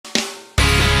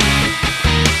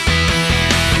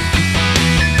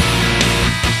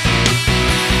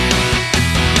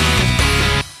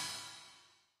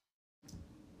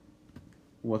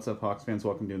What's up, Hawks fans?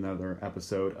 Welcome to another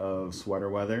episode of Sweater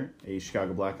Weather, a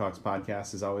Chicago Blackhawks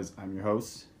podcast. As always, I'm your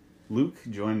host, Luke,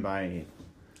 joined by...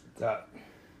 What's up?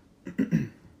 All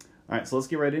right, so let's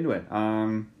get right into it.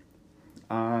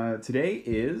 Today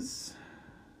is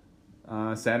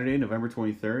Saturday, November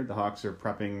 23rd. The Hawks are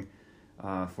prepping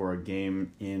for a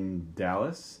game in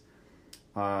Dallas.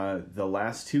 The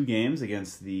last two games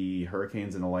against the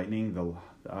Hurricanes and the Lightning,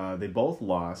 they both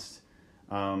lost.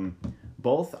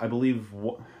 Both, I believe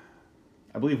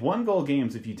one goal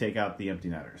games if you take out the empty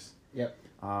netters. Yep.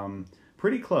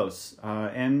 Pretty close,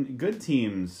 and good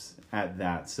teams at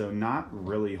that. So not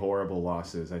really horrible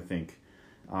losses, I think.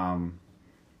 There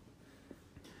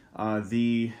was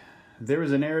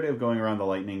a narrative going around the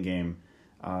Lightning game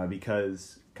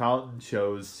because Colliton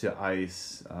chose to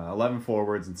ice 11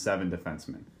 forwards and 7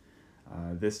 defensemen.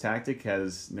 This tactic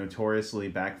has notoriously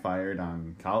backfired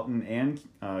on Colliton and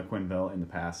Quenneville in the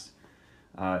past.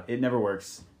 It never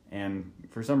works, and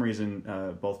for some reason,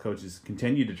 both coaches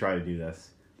continue to try to do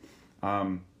this.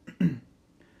 When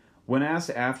asked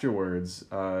afterwards,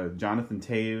 Jonathan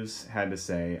Toews had to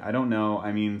say, I don't know,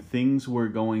 I mean, things were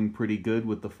going pretty good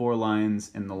with the 4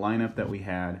 lines and the lineup that we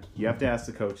had. You have to ask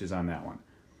the coaches on that one.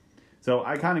 So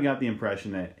I kind of got the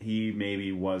impression that he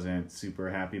maybe wasn't super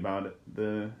happy about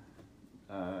the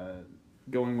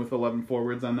going with 11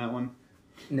 forwards on that one.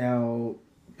 Now,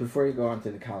 before you go on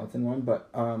to the Colliton one, but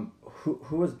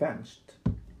who was benched?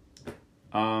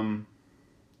 Or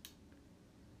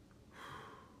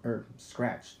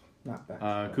scratched, not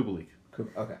benched. Kubalik.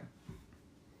 Okay.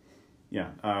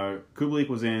 Yeah, Kubalik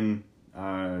was in.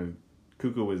 Kubalik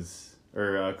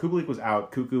was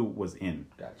out. Cuckoo was in.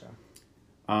 Gotcha.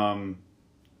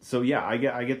 So yeah, I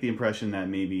get the impression that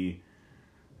maybe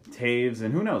Toews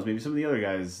and who knows, maybe some of the other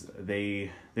guys,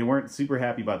 they weren't super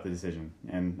happy about the decision.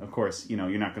 And of course, you're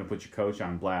not going to put your coach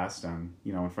on blast in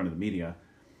front of the media,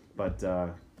 but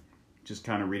just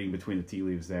kind of reading between the tea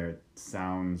leaves there, it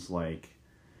sounds like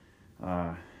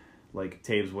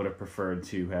Toews would have preferred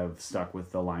to have stuck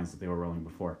with the lines that they were rolling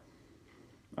before.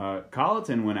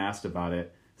 Colliton, when asked about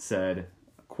it, said,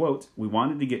 quote, "We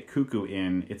wanted to get Cuckoo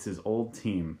in. It's his old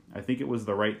team. I think it was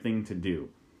the right thing to do.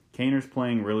 Kaner's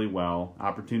playing really well.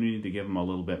 Opportunity to give him a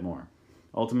little bit more.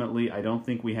 Ultimately, I don't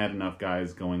think we had enough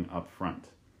guys going up front."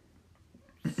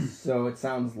 So it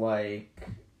sounds like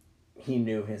he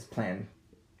knew his plan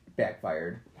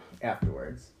backfired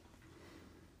afterwards.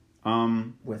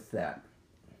 With that.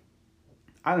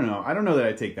 I don't know. I don't know that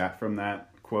I take that from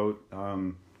that quote.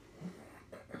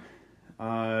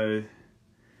 I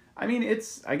mean,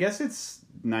 I guess it's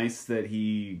nice that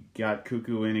he got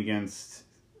Cuckoo in against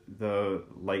the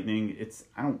Lightning.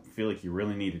 I don't feel like you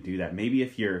really need to do that. Maybe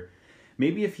if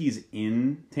he's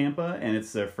in Tampa and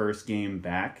it's their first game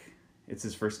back, it's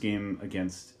his first game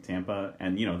against Tampa,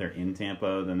 and they're in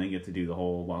Tampa, then they get to do the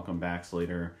whole welcome back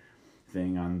Slater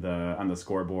thing on the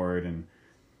scoreboard and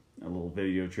a little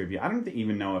video trivia. I don't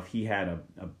even know if he had a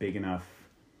big enough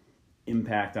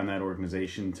impact on that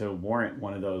organization to warrant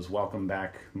one of those welcome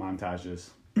back montages.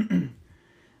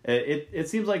 It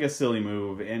seems like a silly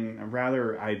move, and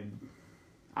rather I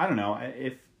don't know,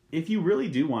 if you really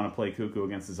do want to play Cuckoo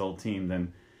against his old team,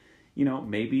 then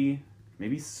maybe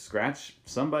scratch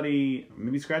somebody,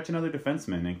 maybe scratch another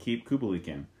defenseman and keep Kubalik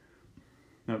in.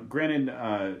 Now, granted,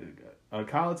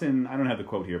 Colliton, I don't have the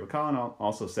quote here, but Colin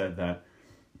also said that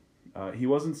he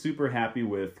wasn't super happy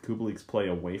with Kubalik's play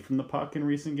away from the puck in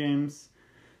recent games.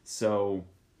 So,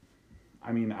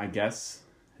 I mean, I guess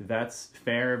that's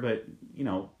fair, but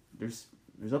there's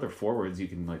other forwards you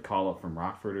can call up from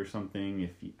Rockford or something.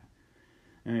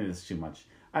 Maybe that's too much.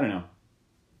 I don't know.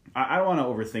 I don't want to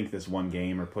overthink this one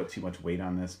game or put too much weight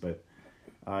on this, but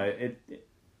it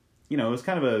was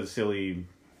kind of a silly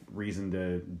reason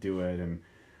to do it, and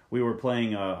we were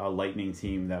playing a Lightning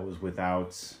team that was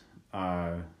without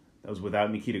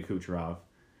Nikita Kucherov.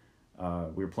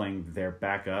 We were playing their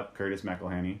backup, Curtis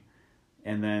McElhenney.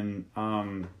 And then,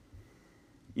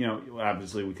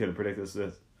 obviously we could have predicted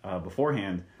this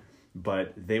beforehand,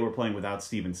 but they were playing without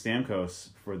Steven Stamkos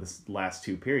for the last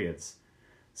 2 periods.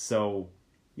 So,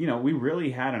 we really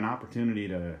had an opportunity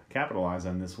to capitalize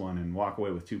on this one and walk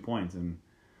away with 2 points,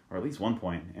 or at least 1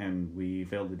 point, and we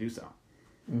failed to do so.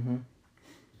 Mm-hmm.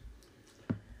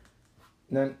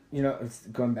 Then, it's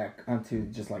going back onto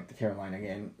just the Carolina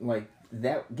game.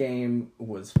 That game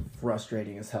was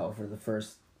frustrating as hell for the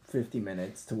first 50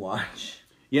 minutes to watch.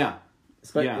 Yeah.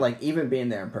 Even being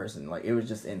there in person, it was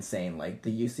just insane.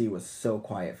 The UC was so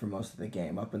quiet for most of the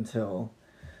game up until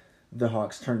the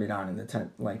Hawks turned it on in the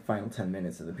final 10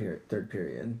 minutes of the third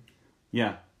period.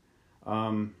 Yeah.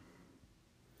 That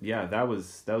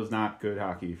was not good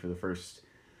hockey for the first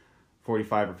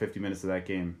 45 or 50 minutes of that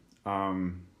game.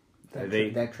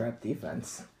 That trap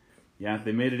defense. Yeah,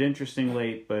 they made it interesting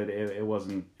late, but it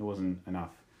wasn't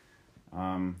enough.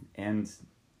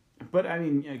 But I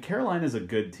mean, Carolina's a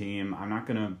good team. I'm not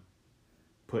gonna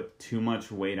put too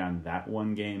much weight on that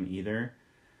one game either.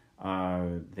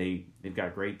 They've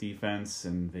got great defense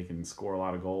and they can score a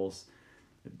lot of goals.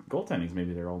 Goaltending's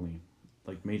maybe their only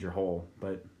like major hole,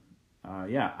 but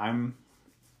yeah,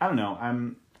 I don't know.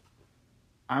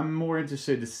 I'm more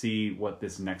interested to see what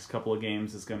this next couple of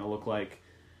games is going to look like.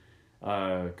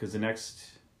 Because the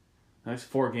next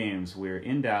 4 games, we're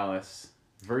in Dallas,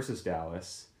 versus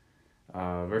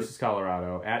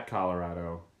Colorado, at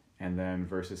Colorado, and then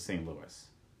versus St. Louis.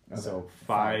 Okay. So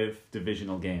 5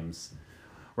 divisional games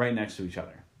right next to each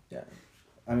other. Yeah.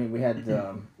 I mean, we had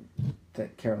the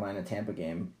Carolina-Tampa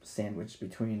game sandwiched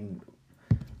between,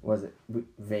 was it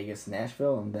Vegas,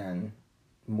 Nashville, and then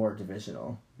more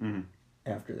divisional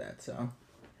after that, so.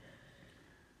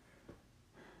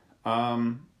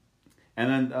 And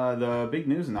then the big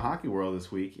news in the hockey world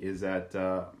this week is that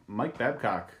Mike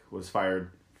Babcock was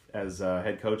fired as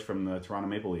head coach from the Toronto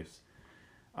Maple Leafs.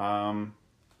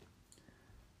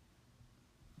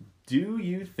 Do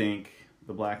you think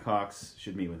the Blackhawks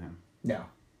should meet with him? No,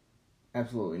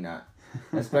 absolutely not.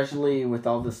 Especially with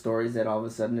all the stories that all of a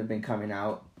sudden have been coming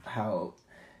out, how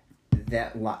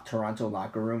that Toronto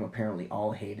locker room apparently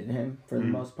all hated him for the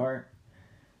most part.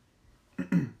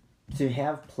 To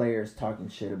have players talking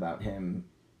shit about him,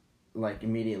 like,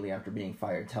 immediately after being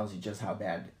fired tells you just how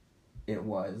bad it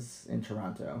was in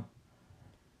Toronto.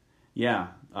 Yeah.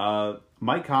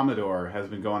 Mike Commodore has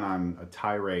been going on a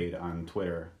tirade on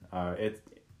Twitter. It's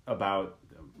about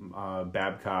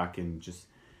Babcock, and just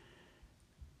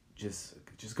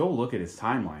go look at his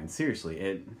timeline. Seriously,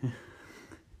 it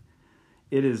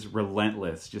is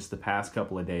relentless. Just the past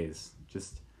couple of days,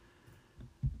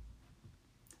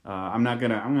 I'm not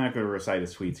gonna recite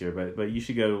his tweets here, but you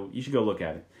should go look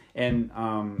at it. And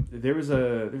there was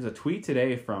a tweet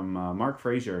today from Mark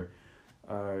Frazier,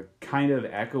 kind of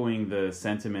echoing the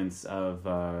sentiments of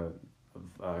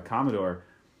Commodore,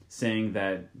 saying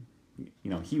that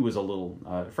he was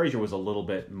Frazier was a little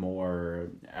bit more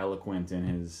eloquent in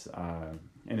his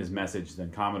message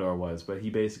than Commodore was, but he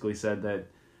basically said that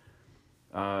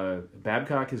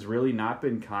Babcock has really not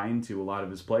been kind to a lot of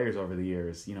his players over the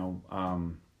years.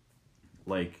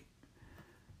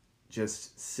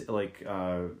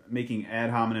 Making ad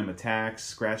hominem attacks,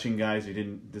 scratching guys who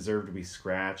didn't deserve to be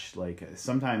scratched,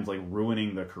 sometimes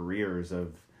ruining the careers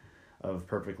of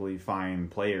perfectly fine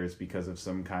players because of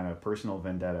some kind of personal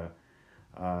vendetta.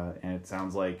 And it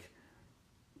sounds like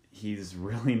he's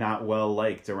really not well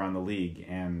liked around the league,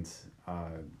 and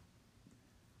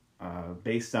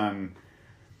based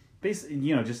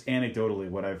just anecdotally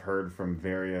what I've heard from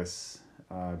various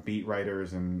beat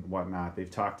writers and whatnot, they've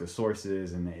talked to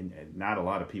sources, and not a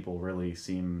lot of people really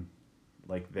seem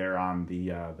like they're on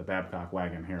the Babcock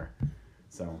wagon here.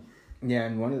 So yeah,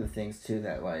 and one of the things too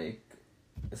that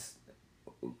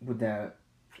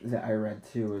that I read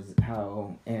too is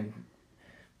how, and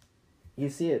you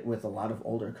see it with a lot of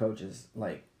older coaches,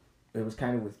 it was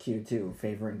kind of with Q too,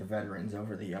 favoring the veterans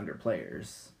over the younger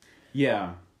players.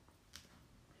 Yeah.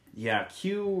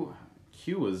 Q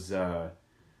was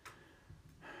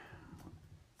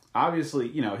obviously,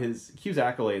 Q's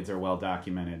accolades are well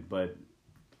documented, but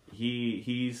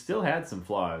he still had some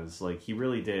flaws. He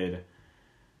really did.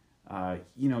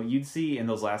 You'd see in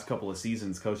those last couple of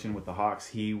seasons coaching with the Hawks,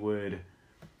 he would,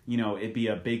 it'd be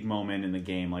a big moment in the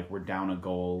game, we're down a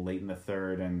goal late in the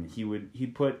third, and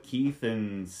he'd put Keith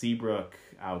and Seabrook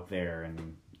out there,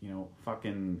 and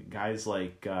fucking guys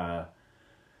like I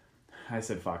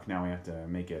said fuck, now we have to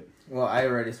make it. Well, I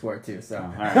already swore too, so.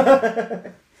 All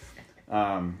right.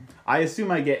 I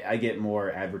assume I get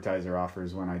more advertiser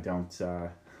offers when I don't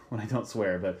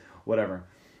swear, but whatever.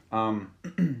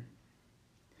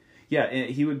 Yeah,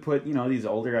 he would put these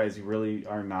older guys who really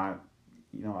are not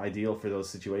ideal for those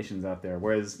situations out there.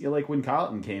 Whereas when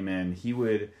Colleton came in, he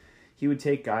would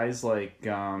take guys he's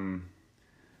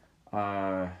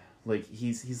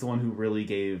the one who really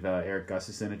gave Eric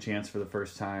Gustafson a chance for the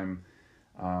first time.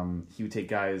 He would take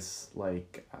guys I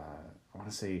want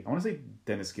to say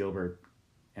Dennis Gilbert,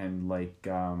 and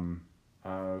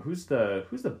who's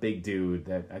the big dude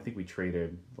that I think we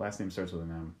traded? Last name starts with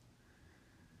an M.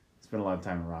 Spent a lot of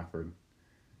time in Rockford.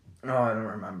 Oh, I don't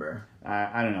remember.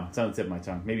 I don't know. It's on the tip of my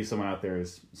tongue. Maybe someone out there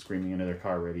is screaming into their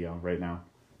car radio right now.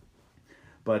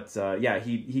 But yeah,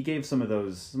 he gave some of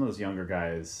those younger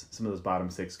guys, some of those bottom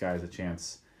six guys, a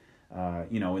chance.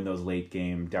 In those late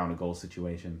game down a goal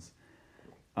situations.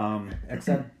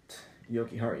 Except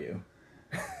Yoki Haru.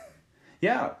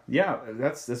 Yeah,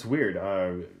 that's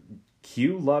weird.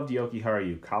 Q loved Yoki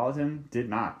Haru. Colleton did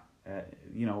not.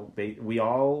 We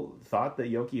all thought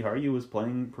that Yoki Haru was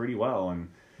playing pretty well, and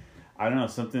I don't know,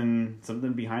 something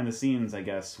behind the scenes, I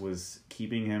guess, was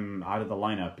keeping him out of the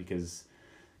lineup because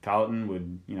Colleton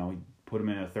would, put him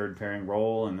in a third pairing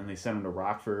role, and then they sent him to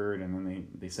Rockford, and then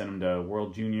they sent him to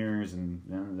World Juniors, and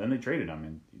then they traded him,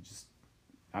 and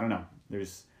I don't know.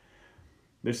 There's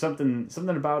something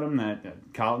about him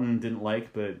that Colleton didn't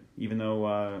like, but even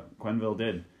though Quenneville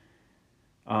did.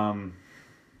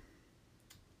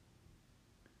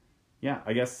 Yeah,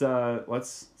 I guess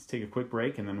let's take a quick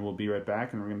break, and then we'll be right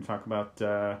back, and we're going to talk about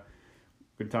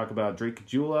Drake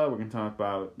Caggiula. We're going to talk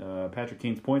about Patrick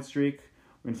Kane's point streak.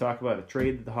 We're going to talk about a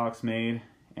trade that the Hawks made,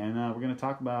 and we're going to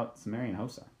talk about Samarian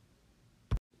Hossa.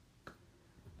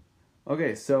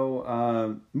 Okay,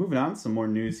 so moving on, some more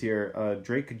news here.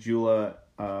 Drake Caggiula,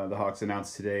 the Hawks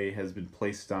announced today, has been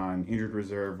placed on injured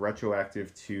reserve,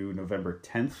 retroactive to November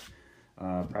 10th.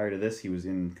 Prior to this, he was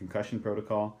in concussion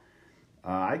protocol.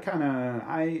 I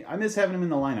miss having him in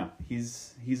the lineup.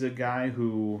 He's a guy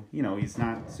who, he's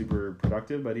not super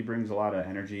productive, but he brings a lot of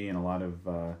energy and a lot of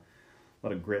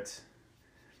grit.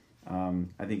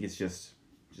 I think it's just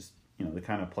the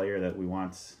kind of player that we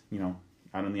want,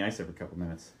 out on the ice every couple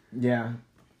minutes. Yeah,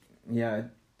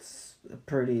 it's a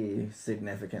pretty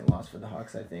significant loss for the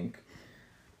Hawks, I think.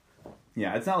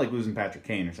 Yeah, it's not like losing Patrick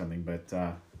Kane or something, but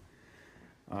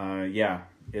yeah,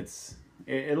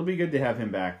 it'll be good to have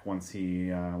him back once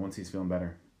he's feeling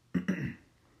better.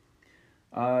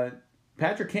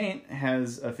 Patrick Kane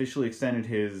has officially extended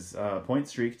his point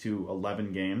streak to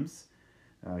 11 games.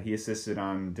 He assisted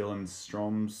on Dylan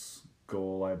Strom's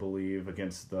goal, I believe,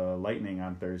 against the Lightning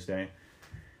on Thursday.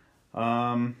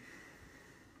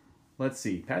 Let's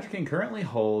see. Patrick Kane currently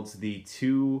holds the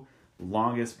 2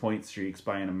 longest point streaks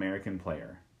by an American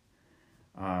player.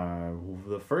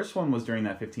 The first one was during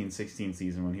that 15-16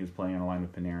 season when he was playing on a line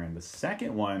with Panarin. The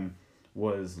second one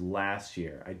was last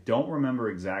year. I don't remember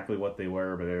exactly what they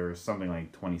were, but there was something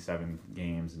like 27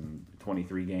 games and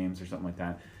 23 games or something like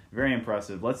that. Very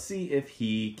impressive. Let's see if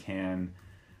he can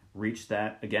reach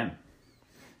that again.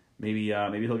 Maybe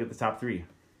he'll get the top 3.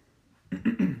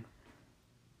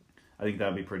 I think that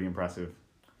would be pretty impressive.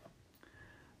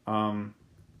 The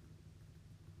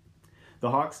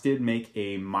Hawks did make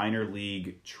a minor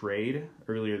league trade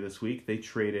earlier this week. They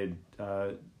traded,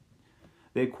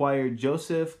 they acquired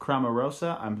Joseph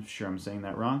Cramarosa, I'm sure I'm saying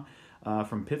that wrong,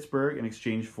 from Pittsburgh in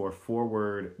exchange for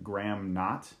forward Graham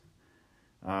Knott.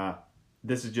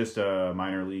 This is just a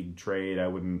minor league trade. I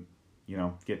wouldn't,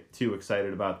 get too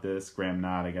excited about this. Graham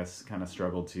Knott, I guess, kind of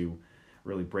struggled to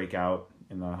really break out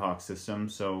in the Hawks system.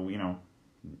 So,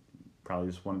 probably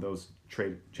just one of those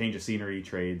change of scenery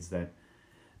trades that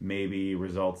maybe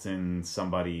results in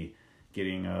somebody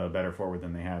getting a better forward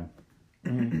than they had.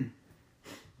 Mm-hmm.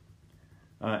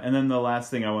 And then the last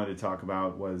thing I wanted to talk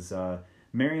about was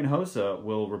Marian Hossa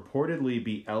will reportedly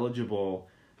be eligible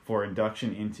for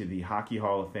induction into the Hockey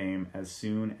Hall of Fame as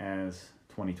soon as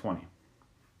 2020.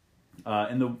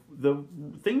 And the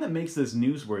thing that makes this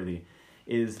newsworthy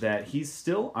is that he's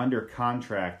still under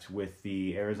contract with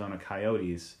the Arizona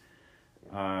Coyotes.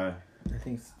 I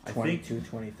think it's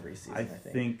 22-23 season, I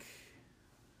think.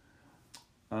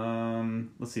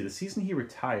 Let's see, the season he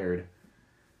retired,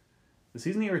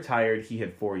 he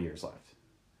had 4 years left.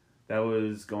 That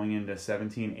was going into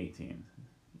 17, 18, 19,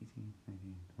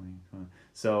 20, 20.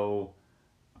 So,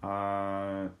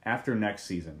 after next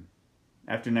season,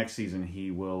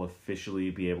 he will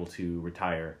officially be able to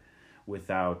retire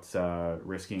without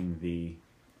risking the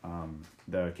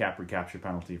cap recapture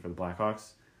penalty for the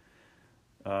Blackhawks.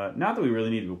 Not that we really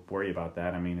need to worry about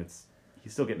that. I mean,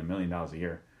 he's still getting $1 million a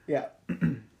year. Yeah.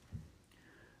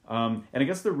 And I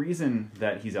guess the reason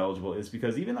that he's eligible is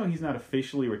because even though he's not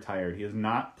officially retired, he has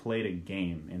not played a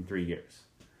game in 3 years,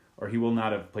 or he will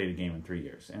not have played a game in 3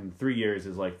 years. And 3 years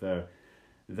is like the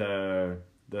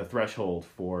threshold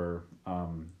for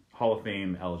Hall of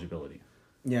Fame eligibility.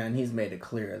 Yeah, and he's made it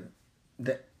clear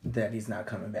that he's not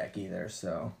coming back either.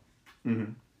 So.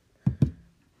 Mm-hmm.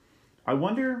 I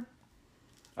wonder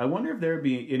if there would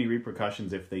be any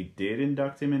repercussions if they did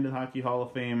induct him into the Hockey Hall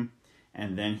of Fame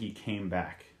and then he came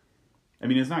back. I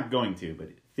mean, it's not going to, but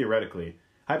theoretically,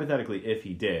 hypothetically, if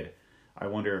he did, I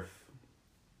wonder if...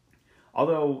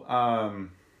 Although,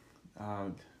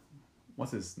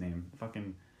 what's his name?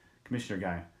 Fucking commissioner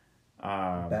guy.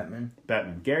 Bettman.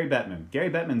 Gary Bettman. Gary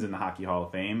Bettman's in the Hockey Hall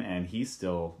of Fame, and he's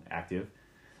still active,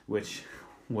 which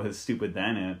was stupid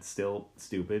then, and it's still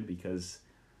stupid because...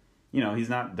 he's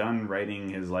not done writing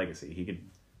his legacy. He could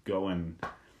go and,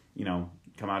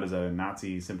 come out as a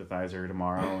Nazi sympathizer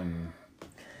tomorrow and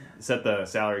set the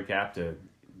salary cap to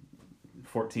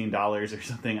 $14 or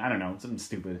something. I don't know, something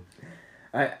stupid.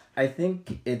 I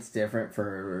think it's different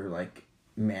for like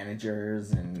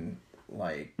managers and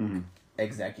like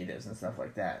executives and stuff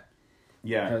like that.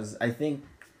 Yeah, because I think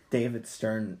David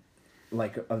Stern,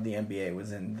 like of the NBA,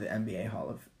 was in the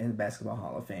NBA in Basketball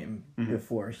Hall of Fame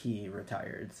before he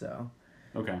retired. So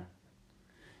okay,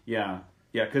 yeah,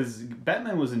 because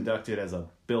Bettman was inducted as a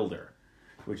builder,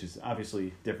 which is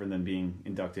obviously different than being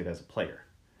inducted as a player.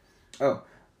 Oh,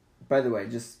 by the way,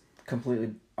 just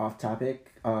completely off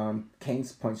topic.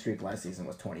 Kane's point streak last season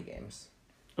was 20 games.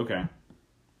 Okay.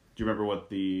 Do you remember what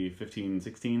the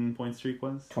 15-16 point streak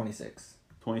was? 26.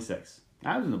 26.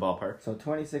 I was in the ballpark. So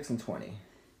 26 and 20.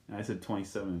 I said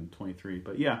 27 and 23,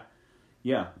 but yeah.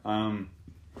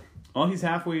 Well, he's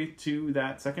halfway to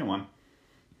that second one.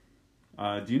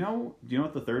 Do you know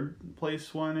what the third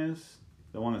place one is?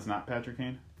 The one that's not Patrick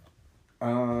Kane?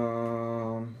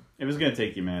 It was gonna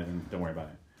take you a minute, and don't worry about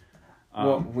it.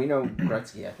 Well, we know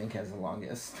Gretzky, I think, has the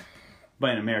longest.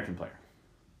 By an American player.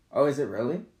 Oh, is it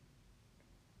really?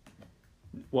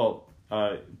 Well,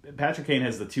 Patrick Kane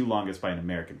has the two longest by an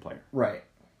American player. Right.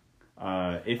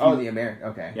 The American.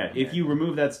 Okay. Yeah, if you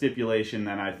remove that stipulation,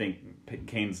 then I think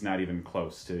Kane's not even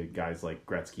close to guys like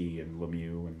Gretzky and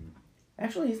Lemieux and.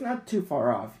 Actually, he's not too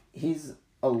far off. He's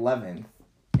 11th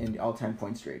in all-time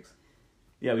point streaks.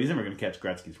 Yeah, but he's never going to catch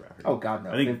Gretzky's record. Oh God,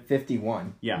 no! I think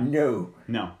 51. Yeah. No.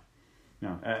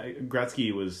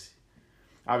 Gretzky was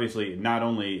obviously not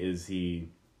only is he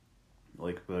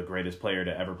like the greatest player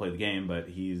to ever play the game, but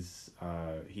he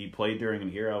played during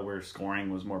an era where scoring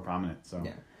was more prominent. So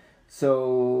yeah.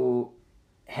 So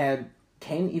had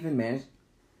Kane even managed?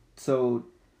 So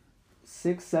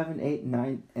 6, 7, 8,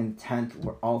 9, and 10th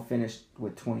were all finished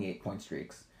with 28 point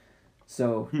streaks.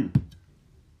 So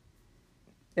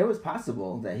it was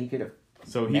possible that he could have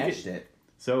matched it.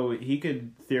 So he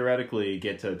could theoretically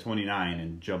get to 29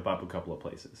 and jump up a couple of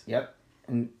places. Yep.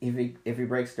 And if he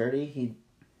breaks 30, he'd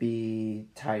be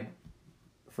tied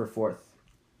for 4th.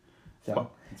 So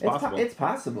it's possible. It's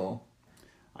possible.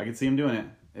 I could see him doing it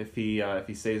if he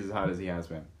stays as hot as he has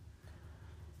been.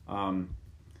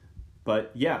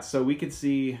 But yeah, so we could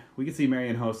see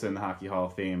Marian Hossa in the Hockey Hall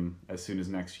of Fame as soon as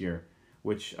next year,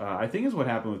 which I think is what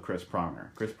happened with Chris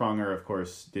Pronger. Chris Pronger, of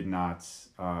course, did not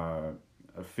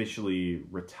officially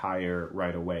retire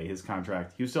right away. His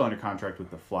contract, he was still under contract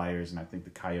with the Flyers and I think the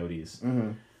Coyotes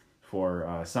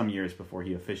for some years before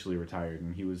he officially retired.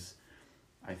 And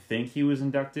I think he was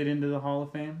inducted into the Hall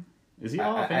of Fame. Is he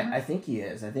Hall of Famer? I think he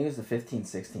is. I think it was the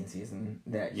 15-16 season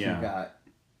that he got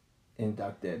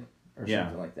inducted or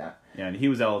something like that. Yeah, and he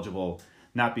was eligible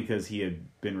not because he had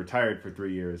been retired for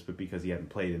 3 years, but because he hadn't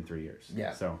played in 3 years.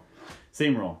 Yeah. So,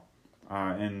 same rule.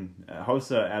 And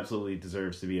Hossa absolutely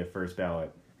deserves to be a first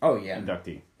ballot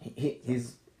inductee.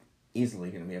 He's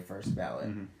easily going to be a first ballot.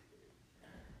 Mm-hmm.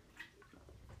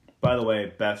 By the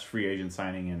way, best free agent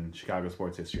signing in Chicago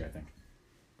sports history, I think.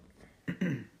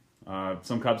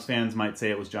 Some Cubs fans might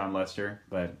say it was John Lester,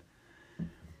 but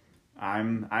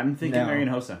I'm thinking Marian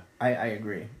Hossa. I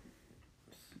agree.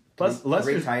 Lester's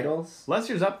 3 titles.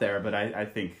 Lester's up there, but I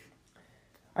think.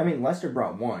 I mean, Lester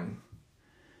brought 1.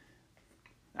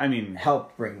 I mean,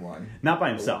 helped bring 1, not by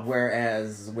himself.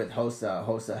 Whereas with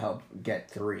Hossa helped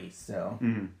get 3. So,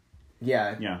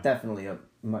 yeah, definitely a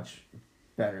much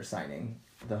better signing,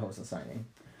 the Hossa signing.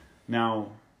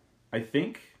 Now, I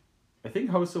think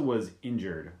Hossa was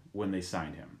injured when they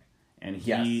signed him, and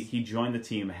he joined the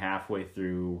team halfway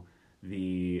through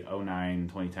the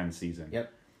 2009-2010 season.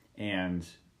 Yep, and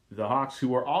the Hawks, who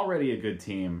were already a good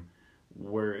team,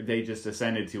 they just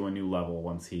ascended to a new level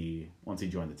once he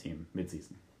joined the team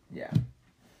midseason. Yeah.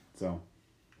 So.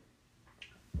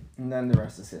 And then the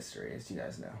rest is history, as you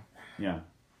guys know. Yeah,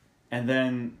 and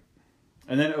then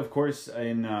of course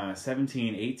in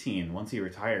 17-18, once he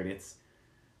retired,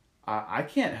 I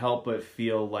can't help but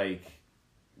feel like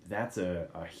that's a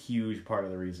huge part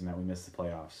of the reason that we missed the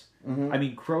playoffs. Mm-hmm. I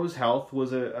mean, Crow's health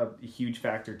was a huge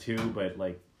factor too, but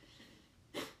like.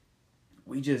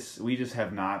 We just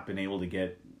have not been able to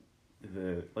get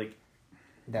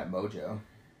that mojo.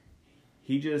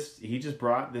 He just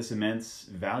brought this immense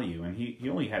value, and he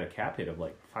only had a cap hit of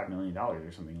like $5 million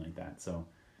or something like that. So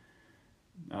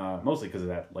mostly because of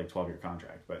that 12-year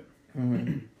contract, but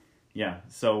yeah.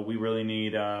 So we really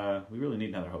need another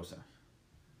Hossa.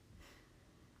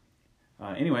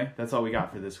 Anyway, that's all we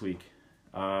got for this week.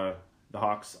 The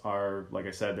Hawks are, like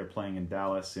I said, they're playing in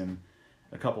Dallas in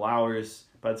a couple hours.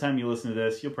 By the time you listen to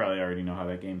this, you'll probably already know how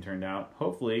that game turned out.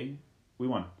 Hopefully, we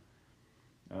won.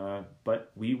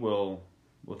 But we'll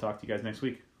talk to you guys next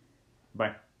week.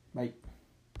 Bye. Bye.